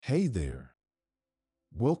Hey there.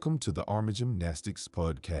 Welcome to the Army Gymnastics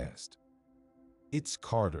Podcast. It's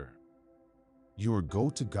Carter, your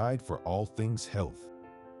go-to guide for all things health,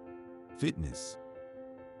 fitness,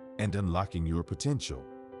 and unlocking your potential.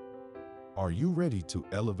 Are you ready to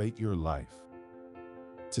elevate your life?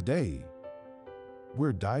 Today,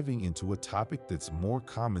 we're diving into a topic that's more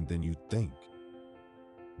common than you think,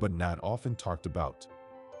 but not often talked about: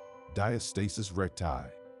 diastasis recti.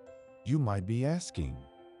 You might be asking,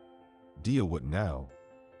 Dia, what now?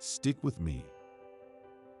 Stick with me.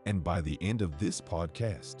 And by the end of this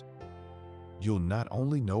podcast, you'll not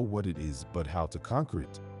only know what it is, but how to conquer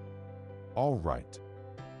it. All right,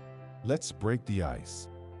 let's break the ice.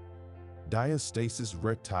 Diastasis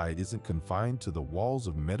recti isn't confined to the walls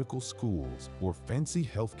of medical schools or fancy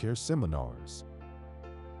healthcare seminars.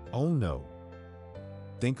 Oh no.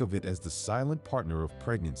 Think of it as the silent partner of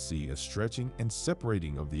pregnancy, a stretching and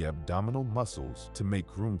separating of the abdominal muscles to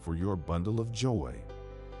make room for your bundle of joy.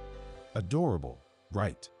 Adorable,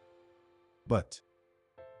 right? But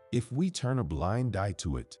if we turn a blind eye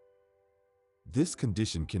to it, this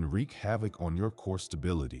condition can wreak havoc on your core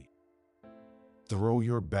stability, throw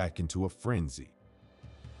your back into a frenzy,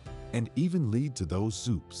 and even lead to those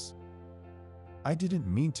soups. I didn't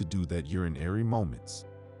mean to do that urinary moments.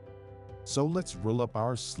 So let's roll up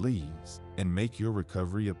our sleeves and make your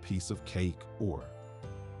recovery a piece of cake, or,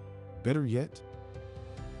 better yet,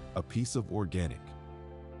 a piece of organic,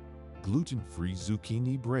 gluten-free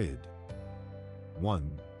zucchini bread.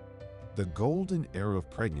 1. The golden era of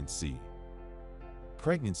pregnancy.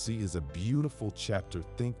 Pregnancy is a beautiful chapter.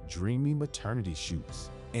 Think dreamy maternity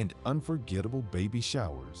shoots and unforgettable baby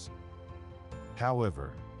showers.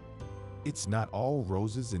 However, it's not all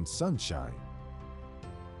roses and sunshine.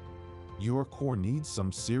 Your core needs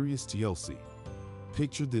some serious TLC.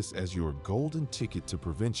 Picture this as your golden ticket to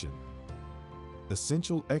prevention.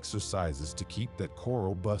 Essential exercises to keep that core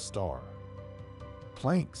robust are: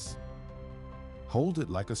 planks. Hold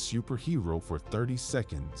it like a superhero for 30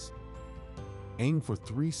 seconds. Aim for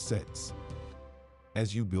 3 sets.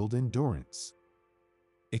 As you build endurance,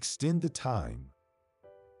 extend the time.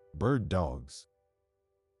 Bird dogs.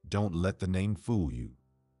 Don't let the name fool you.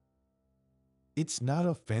 It's not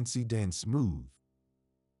a fancy dance move.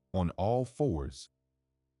 On all fours,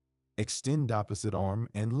 extend opposite arm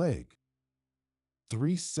and leg.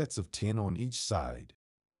 3 sets of 10 on each side,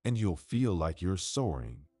 and you'll feel like you're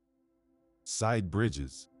soaring. Side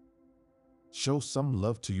bridges. Show some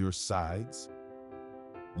love to your sides.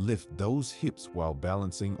 Lift those hips while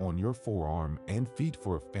balancing on your forearm and feet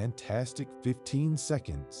for a fantastic 15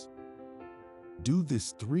 seconds. Do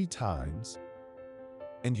this 3 times,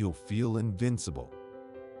 and you'll feel invincible.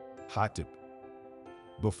 Hot tip: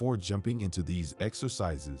 before jumping into these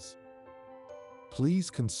exercises,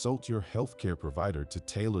 please consult your healthcare provider to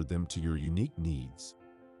tailor them to your unique needs.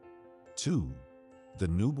 2. The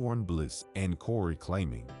newborn bliss and core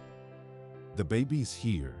reclaiming. The baby's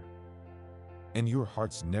here, and your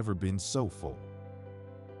heart's never been so full.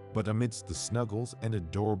 But amidst the snuggles and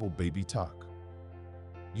adorable baby talk,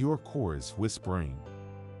 your core is whispering,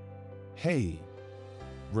 "Hey,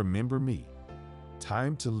 remember me."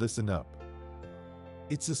 Time to listen up.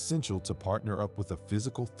 It's essential to partner up with a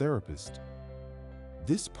physical therapist.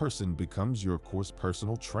 This person becomes your core's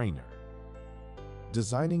personal trainer,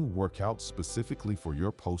 designing workouts specifically for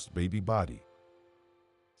your post-baby body.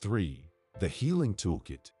 3. The healing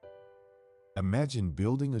toolkit. Imagine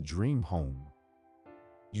building a dream home.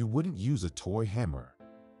 You wouldn't use a toy hammer,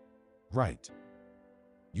 right?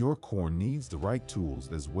 Your core needs the right tools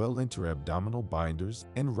as well: inter-abdominal binders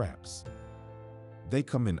and wraps. They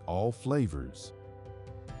come in all flavors,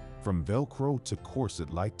 from Velcro to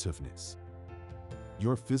corset-like toughness.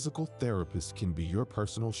 Your physical therapist can be your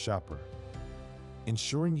personal shopper,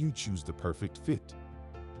 ensuring you choose the perfect fit.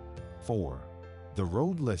 4. The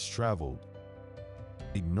road less traveled.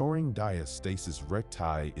 Ignoring diastasis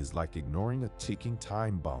recti is like ignoring a ticking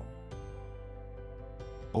time bomb.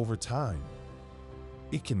 Over time,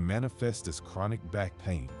 it can manifest as chronic back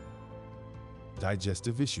pain,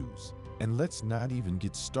 digestive issues, and let's not even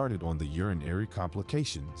get started on the urinary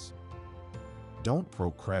complications. Don't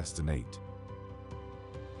procrastinate.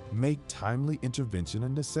 Make timely intervention a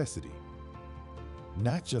necessity,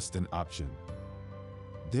 not just an option.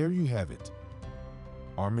 There you have it,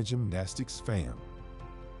 Army Gymnastics fam.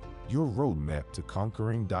 Your roadmap to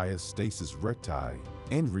conquering diastasis recti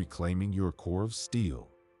and reclaiming your core of steel.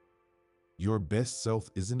 Your best self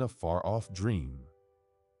isn't a far-off dream.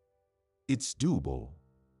 It's doable,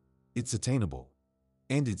 it's attainable,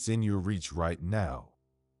 and it's in your reach right now.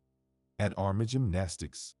 At Army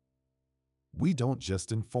Gymnastics, we don't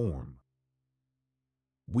just inform,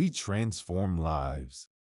 We transform lives.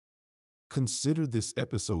 Consider this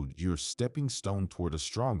episode your stepping stone toward a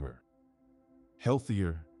stronger,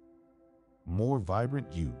 healthier, more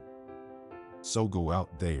vibrant you. So go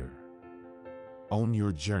out there, own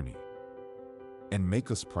your journey, and make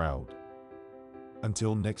us proud.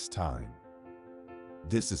 Until next time,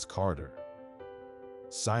 this is Carter,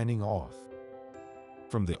 signing off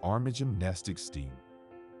from the Army Gymnastics team.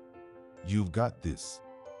 You've got this.